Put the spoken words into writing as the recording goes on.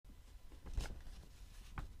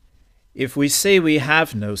If we say we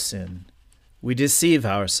have no sin, we deceive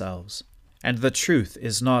ourselves, and the truth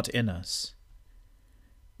is not in us.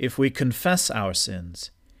 If we confess our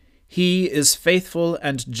sins, he is faithful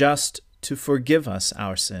and just to forgive us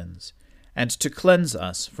our sins, and to cleanse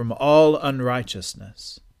us from all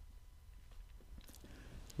unrighteousness.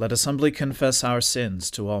 Let us humbly confess our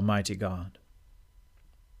sins to Almighty God.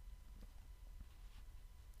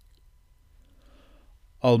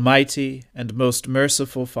 Almighty and most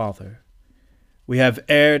merciful Father, we have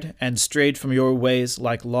erred and strayed from your ways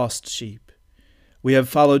like lost sheep. We have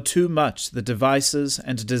followed too much the devices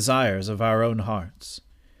and desires of our own hearts.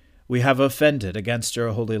 We have offended against your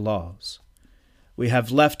holy laws. We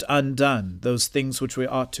have left undone those things which we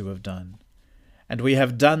ought to have done, and we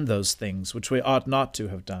have done those things which we ought not to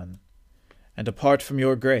have done. And apart from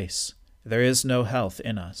your grace, there is no health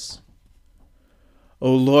in us.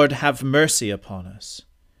 O Lord, have mercy upon us.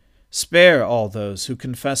 Spare all those who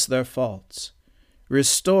confess their faults.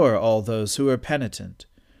 Restore all those who are penitent,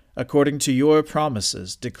 according to your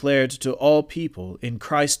promises declared to all people in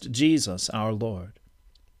Christ Jesus our Lord.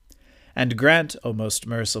 And grant, O most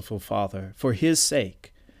merciful Father, for his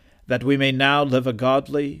sake, that we may now live a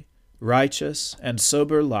godly, righteous, and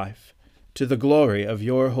sober life, to the glory of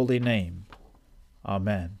your holy name.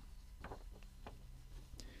 Amen.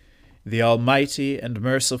 The Almighty and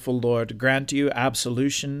merciful Lord grant you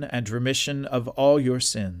absolution and remission of all your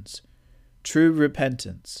sins, true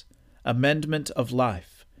repentance, amendment of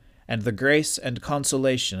life, and the grace and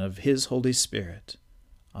consolation of his Holy Spirit.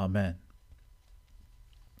 Amen.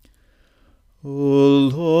 O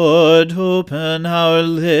Lord, open our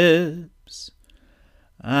lips,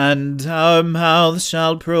 and our mouth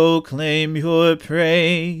shall proclaim your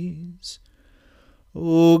praise.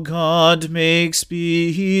 O God, make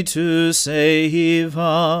speed to save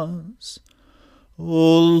us.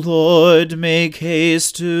 O Lord, make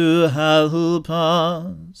haste to help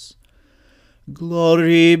us.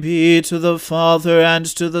 Glory be to the Father, and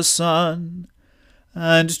to the Son,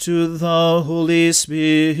 and to the Holy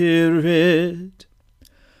Spirit,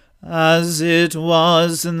 as it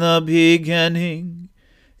was in the beginning,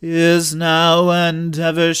 is now, and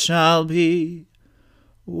ever shall be,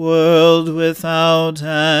 world without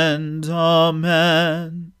end.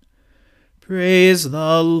 Amen. Praise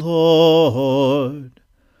the Lord.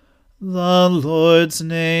 The Lord's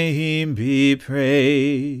name be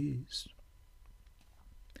praised.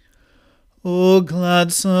 O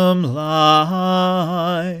gladsome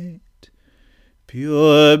light,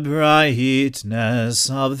 pure brightness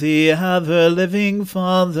of the ever-living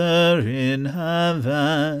Father in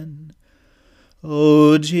heaven,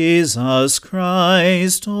 O Jesus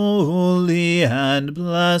Christ, holy and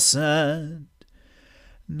blessed,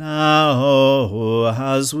 now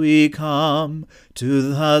as we come to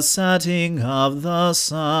the setting of the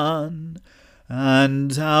sun,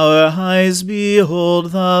 and our eyes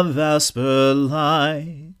behold the vesper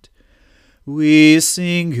light, we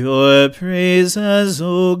sing your praises,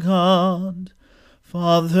 O God,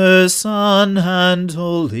 Father, Son, and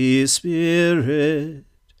Holy Spirit.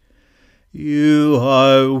 You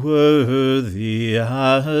are worthy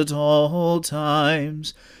at all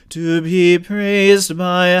times to be praised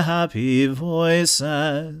by happy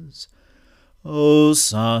voices, O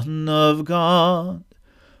Son of God,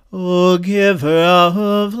 O Giver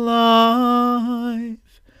of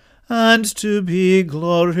life, and to be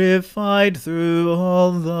glorified through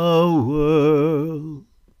all the world.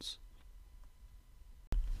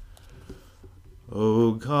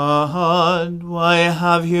 O God, why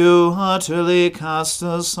have you utterly cast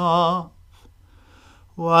us off?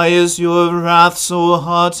 Why is your wrath so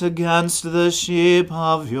hot against the sheep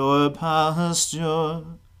of your pasture?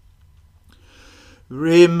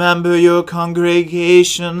 Remember your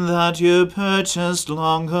congregation that you purchased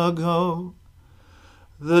long ago,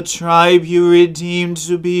 the tribe you redeemed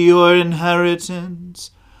to be your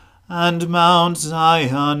inheritance, and Mount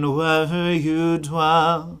Zion where you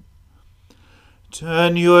dwell.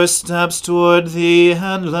 Turn your steps toward the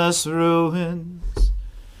endless ruins.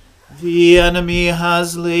 The enemy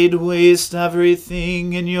has laid waste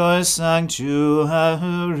everything in your sanctuary.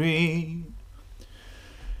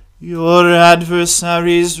 Your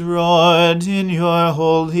adversaries roared in your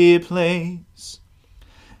holy place.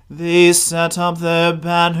 They set up their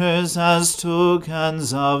banners as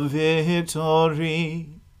tokens of victory.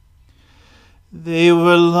 They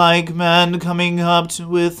were like men coming up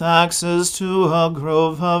with axes to a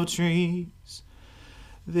grove of trees.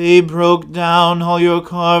 They broke down all your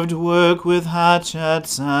carved work with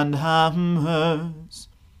hatchets and hammers.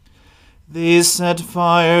 They set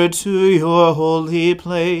fire to your holy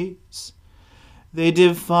place. They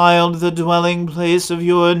defiled the dwelling place of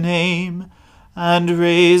your name, and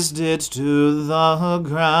razed it to the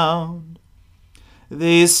ground.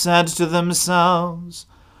 They said to themselves,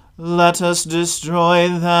 Let us destroy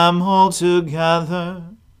them altogether.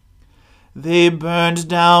 They burned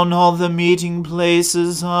down all the meeting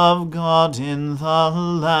places of God in the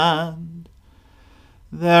land.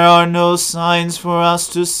 There are no signs for us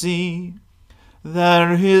to see.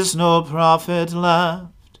 There is no prophet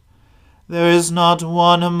left. There is not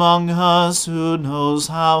one among us who knows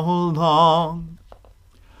how long.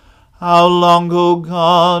 How long, O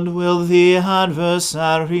God, will the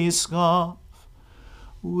adversary scoff?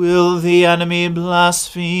 Will the enemy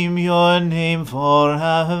blaspheme your name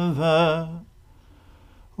forever?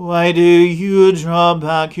 Why do you draw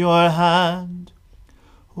back your hand?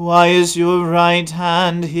 Why is your right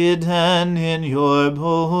hand hidden in your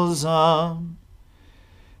bosom?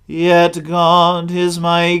 Yet God is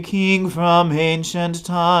my King from ancient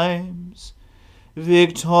times,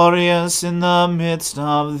 victorious in the midst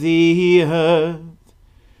of the earth.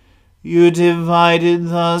 You divided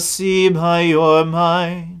the sea by your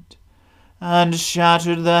might, and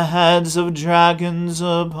shattered the heads of dragons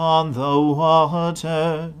upon the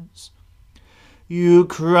waters. You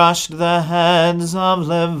crushed the heads of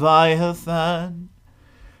Leviathan,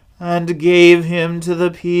 and gave him to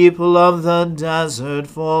the people of the desert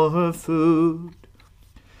for food.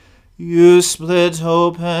 You split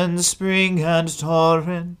open spring and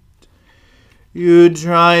torrent. You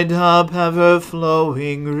dried up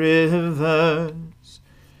ever-flowing rivers.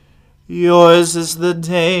 Yours is the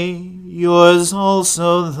day, yours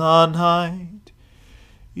also the night.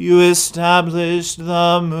 You established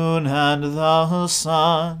the moon and the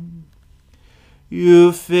sun.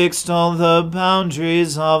 You fixed all the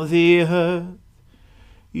boundaries of the earth.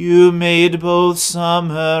 You made both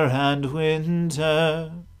summer and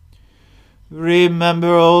winter.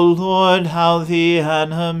 Remember, O Lord, how the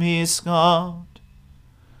enemy scoffed.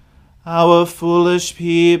 Our foolish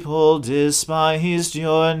people despised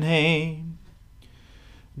your name.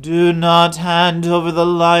 Do not hand over the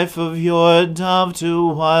life of your dove to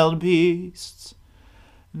wild beasts.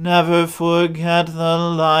 Never forget the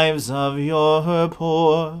lives of your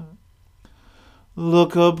poor.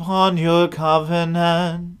 Look upon your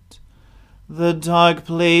covenant. The dark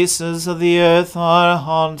places of the earth are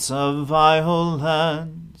haunts of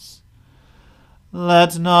violence.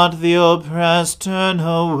 Let not the oppressed turn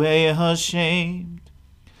away ashamed.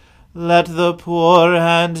 Let the poor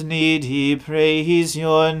and needy praise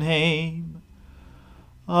your name.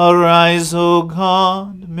 Arise, O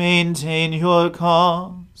God, maintain your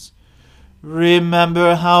cause.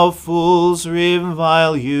 Remember how fools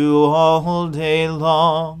revile you all day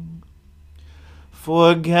long.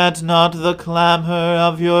 Forget not the clamor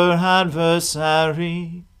of your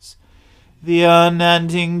adversaries, the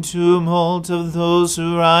unending tumult of those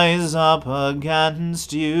who rise up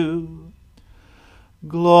against you.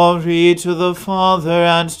 Glory to the Father,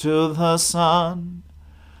 and to the Son,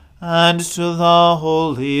 and to the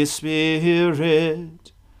Holy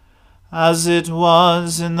Spirit, as it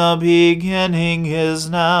was in the beginning, is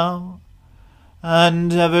now,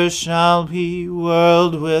 and ever shall be,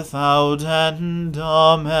 world without end.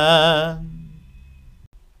 Amen.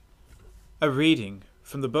 A reading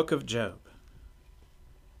from the book of Job.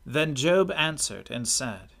 Then Job answered and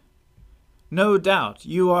said, No doubt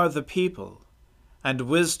you are the people, and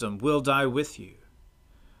wisdom will die with you.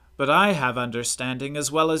 But I have understanding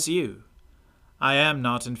as well as you. I am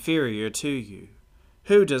not inferior to you.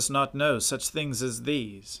 Who does not know such things as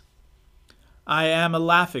these? I am a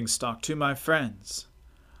laughingstock to my friends.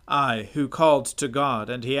 I, who called to God,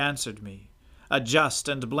 and he answered me, a just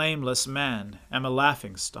and blameless man, am a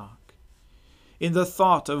laughingstock. In the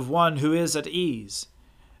thought of one who is at ease,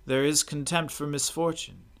 there is contempt for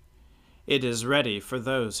misfortune. It is ready for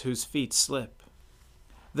those whose feet slip.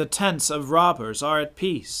 The tents of robbers are at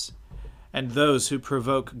peace, and those who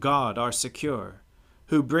provoke God are secure,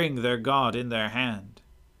 who bring their God in their hand.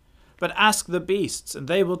 But ask the beasts, and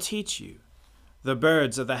they will teach you, the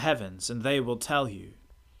birds of the heavens, and they will tell you,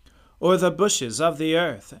 or the bushes of the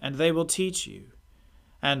earth, and they will teach you,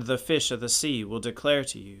 and the fish of the sea will declare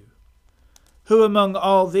to you. Who among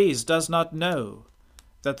all these does not know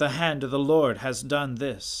that the hand of the Lord has done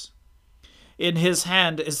this? In his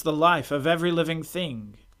hand is the life of every living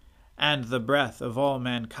thing, and the breath of all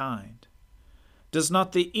mankind. Does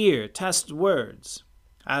not the ear test words,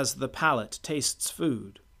 as the palate tastes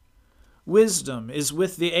food? Wisdom is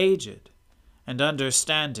with the aged, and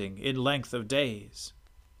understanding in length of days.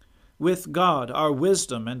 With God are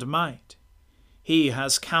wisdom and might. He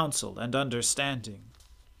has counsel and understanding.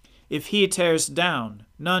 If he tears down,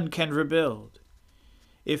 none can rebuild.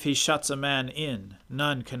 If he shuts a man in,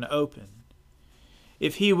 none can open.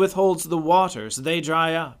 If he withholds the waters, they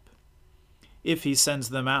dry up. If he sends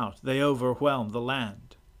them out, they overwhelm the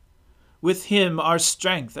land. With him are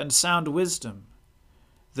strength and sound wisdom.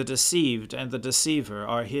 The deceived and the deceiver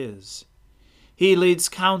are his. He leads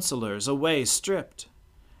counselors away stripped,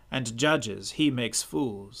 and judges he makes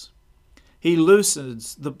fools. He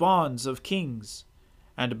loosens the bonds of kings,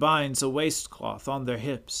 and binds a waistcloth on their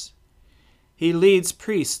hips. He leads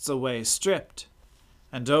priests away stripped,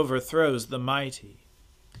 and overthrows the mighty.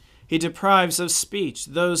 He deprives of speech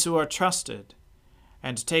those who are trusted,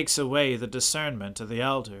 and takes away the discernment of the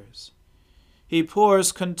elders. He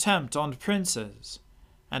pours contempt on princes,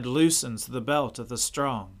 and loosens the belt of the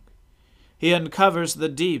strong. He uncovers the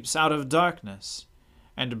deeps out of darkness,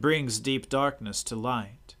 and brings deep darkness to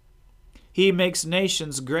light. He makes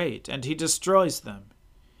nations great, and he destroys them.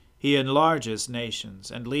 He enlarges nations,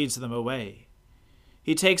 and leads them away.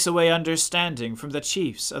 He takes away understanding from the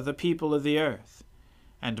chiefs of the people of the earth,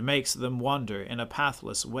 and makes them wander in a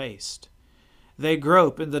pathless waste. They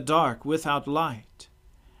grope in the dark without light,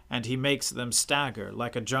 and he makes them stagger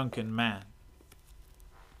like a drunken man.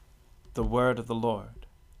 The word of the Lord.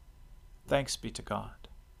 Thanks be to God.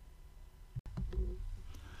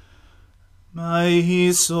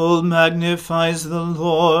 My soul magnifies the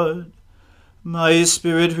Lord. My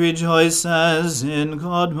spirit rejoices in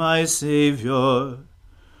God my Saviour.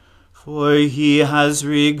 For he has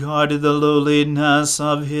regarded the lowliness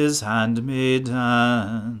of his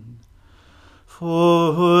handmaiden.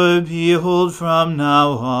 For behold, from now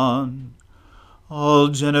on, all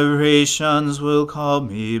generations will call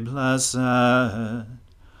me blessed.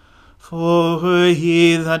 For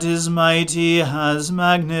he that is mighty has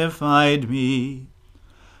magnified me,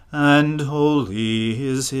 and holy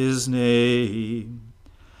is his name.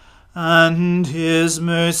 And his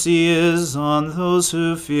mercy is on those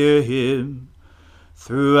who fear him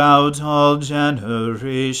throughout all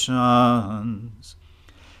generations.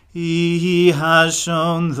 He has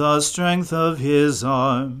shown the strength of his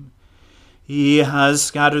arm. He has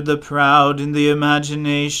scattered the proud in the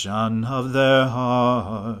imagination of their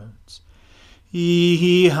hearts.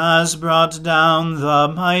 He has brought down the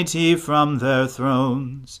mighty from their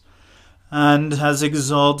thrones, and has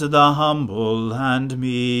exalted the humble and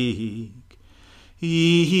meek.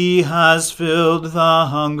 He has filled the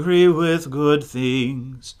hungry with good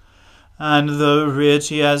things, and the rich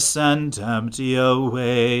he has sent empty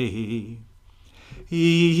away.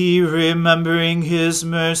 He, remembering his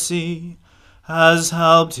mercy, has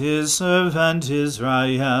helped his servant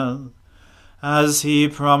Israel, as he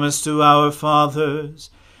promised to our fathers,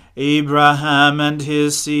 Abraham and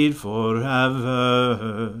his seed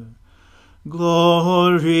forever.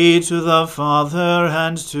 Glory to the Father,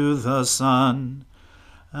 and to the Son,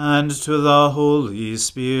 and to the Holy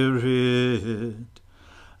Spirit,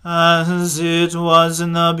 as it was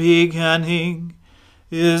in the beginning,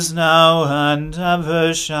 is now, and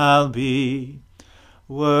ever shall be,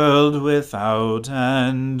 world without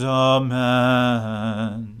end.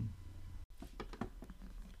 Amen.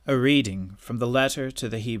 A reading from the letter to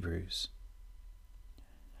the Hebrews.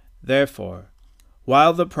 Therefore,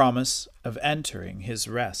 while the promise of entering his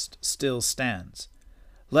rest still stands,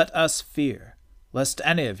 let us fear, lest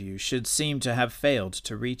any of you should seem to have failed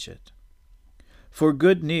to reach it. For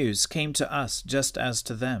good news came to us just as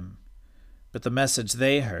to them, but the message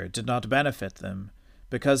they heard did not benefit them,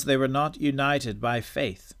 because they were not united by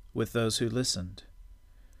faith with those who listened.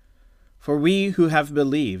 For we who have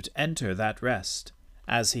believed enter that rest,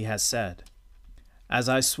 as he has said, "As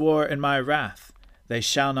I swore in my wrath, they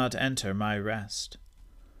shall not enter my rest,"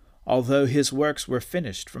 although his works were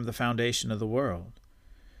finished from the foundation of the world.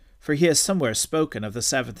 For he has somewhere spoken of the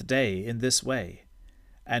seventh day in this way,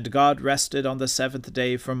 "And God rested on the seventh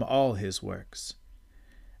day from all his works."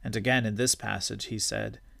 And again in this passage he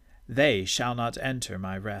said, "They shall not enter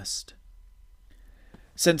my rest."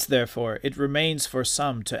 Since therefore it remains for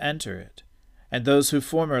some to enter it, and those who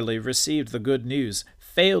formerly received the good news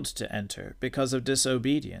failed to enter because of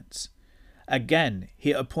disobedience, again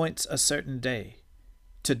he appoints a certain day,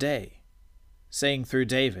 today, saying through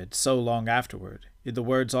David so long afterward, in the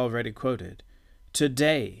words already quoted,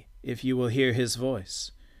 "Today, if you will hear his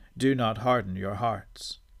voice, do not harden your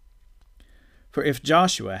hearts." For if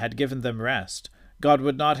Joshua had given them rest, God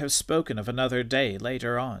would not have spoken of another day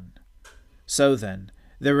later on. So then,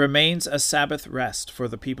 there remains a Sabbath rest for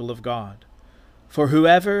the people of God. For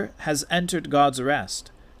whoever has entered God's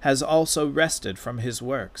rest has also rested from his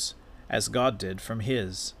works, as God did from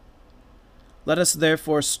his. Let us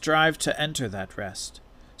therefore strive to enter that rest,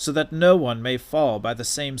 so that no one may fall by the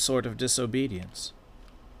same sort of disobedience.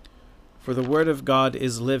 For the word of God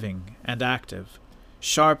is living and active,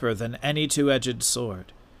 sharper than any two-edged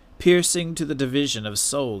sword, piercing to the division of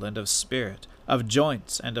soul and of spirit, of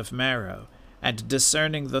joints and of marrow, and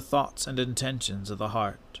discerning the thoughts and intentions of the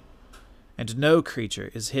heart. And no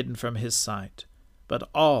creature is hidden from his sight, but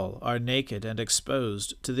all are naked and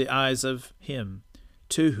exposed to the eyes of him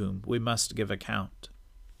to whom we must give account.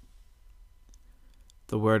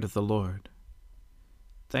 The word of the Lord.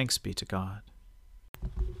 Thanks be to God.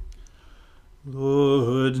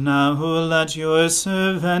 Lord, now let your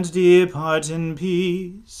servant depart in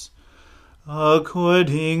peace,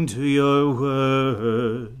 according to your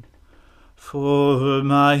word. For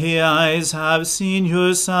my eyes have seen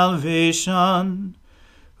your salvation,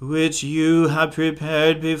 which you have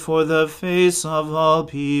prepared before the face of all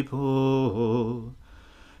people,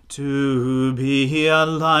 to be a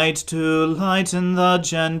light to lighten the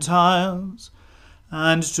Gentiles,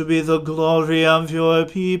 and to be the glory of your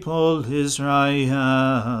people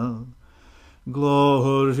Israel.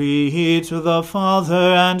 Glory to the Father,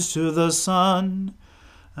 and to the Son,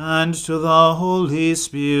 and to the Holy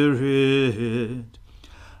Spirit,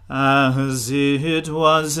 as it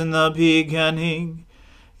was in the beginning,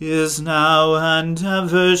 is now, and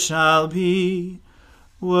ever shall be,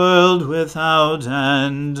 world without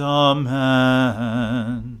end.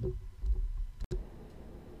 Amen.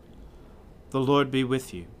 The Lord be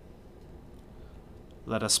with you.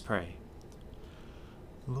 Let us pray.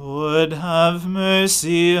 Lord, have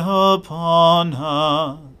mercy upon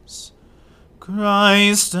us.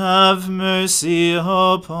 Christ, have mercy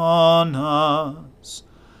upon us.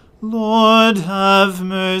 Lord, have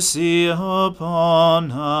mercy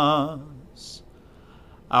upon us.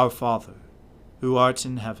 Our Father, who art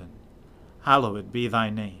in heaven, hallowed be thy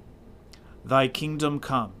name. Thy kingdom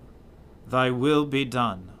come, thy will be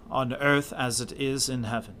done, on earth as it is in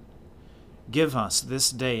heaven. Give us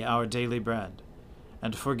this day our daily bread,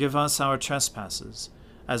 and forgive us our trespasses,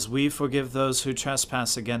 as we forgive those who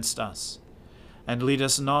trespass against us. And lead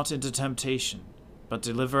us not into temptation, but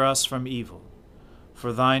deliver us from evil.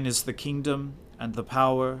 For thine is the kingdom, and the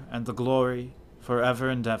power, and the glory, forever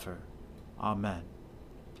and ever. Amen.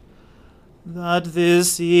 That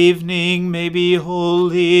this evening may be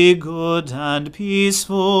holy, good, and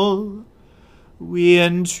peaceful, we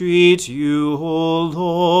entreat you, O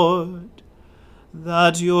Lord,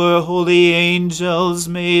 that your holy angels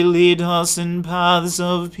may lead us in paths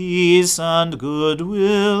of peace and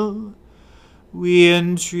goodwill. We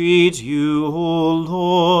entreat you, O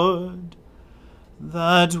Lord,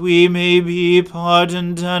 that we may be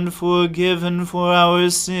pardoned and forgiven for our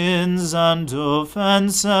sins and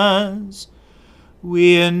offenses.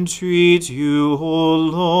 We entreat you, O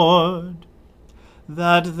Lord,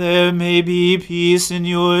 that there may be peace in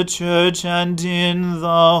your church and in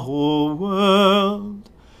the whole world.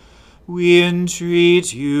 We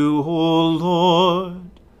entreat you, O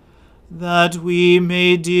Lord, that we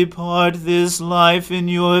may depart this life in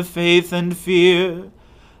your faith and fear,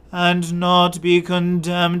 and not be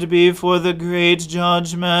condemned before the great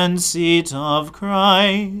judgment seat of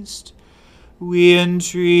Christ. We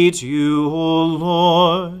entreat you, O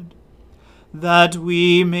Lord, that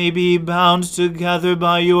we may be bound together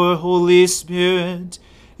by your Holy Spirit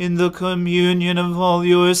in the communion of all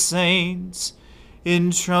your saints,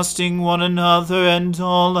 entrusting one another and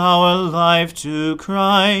all our life to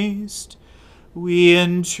Christ. We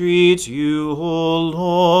entreat you, O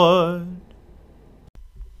Lord.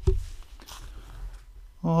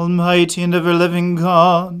 Almighty and ever-living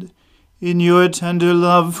God, in your tender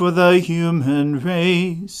love for the human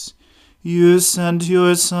race, you sent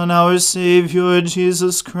your Son, our Saviour,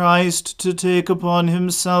 Jesus Christ, to take upon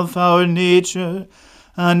himself our nature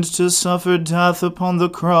and to suffer death upon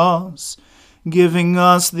the cross, giving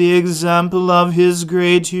us the example of his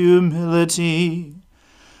great humility.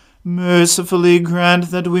 Mercifully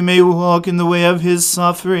grant that we may walk in the way of his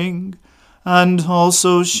suffering, and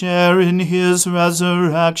also share in his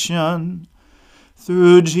resurrection.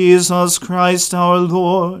 Through Jesus Christ our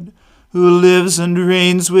Lord, who lives and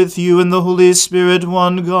reigns with you in the Holy Spirit,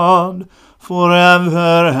 one God,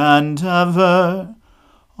 forever and ever.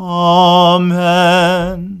 Amen.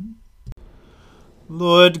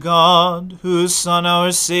 Lord God, whose Son,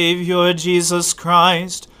 our Saviour, Jesus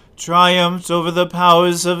Christ, triumphed over the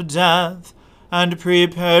powers of death, and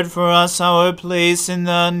prepared for us our place in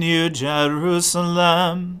the New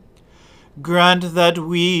Jerusalem, grant that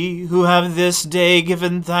we, who have this day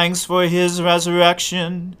given thanks for his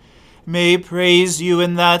resurrection, may praise you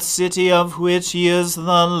in that city of which he is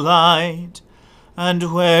the light,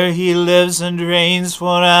 and where he lives and reigns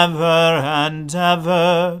forever and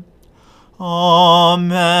ever.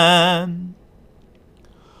 Amen.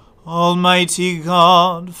 Almighty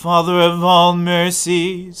God, Father of all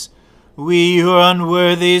mercies, we, your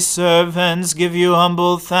unworthy servants, give you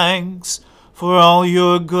humble thanks for all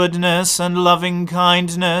your goodness and loving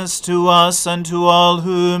kindness to us and to all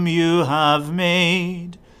whom you have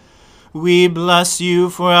made. We bless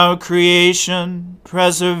you for our creation,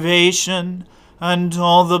 preservation, and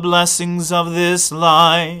all the blessings of this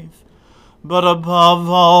life, but above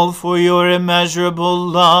all for your immeasurable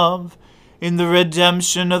love in the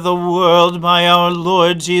redemption of the world by our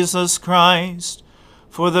Lord Jesus Christ,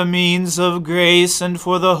 for the means of grace and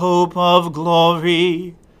for the hope of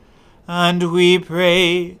glory. And we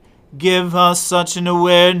pray, give us such an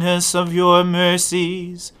awareness of your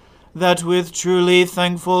mercies, that with truly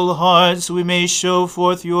thankful hearts we may show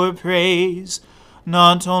forth your praise,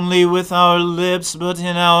 not only with our lips but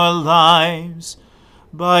in our lives,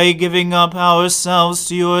 by giving up ourselves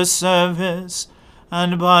to your service,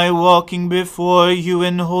 and by walking before you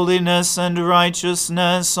in holiness and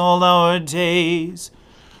righteousness all our days,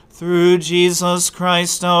 through Jesus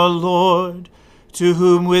Christ our Lord, to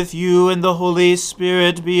whom with you and the Holy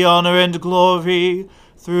Spirit be honor and glory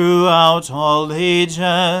throughout all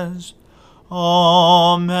ages.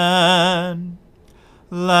 Amen.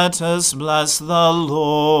 Let us bless the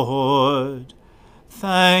Lord.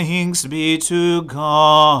 Thanks be to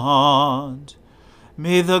God.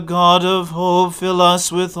 May the God of hope fill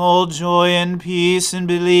us with all joy and peace in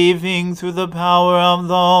believing through the power of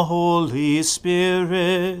the Holy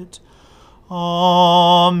Spirit.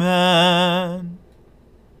 Amen.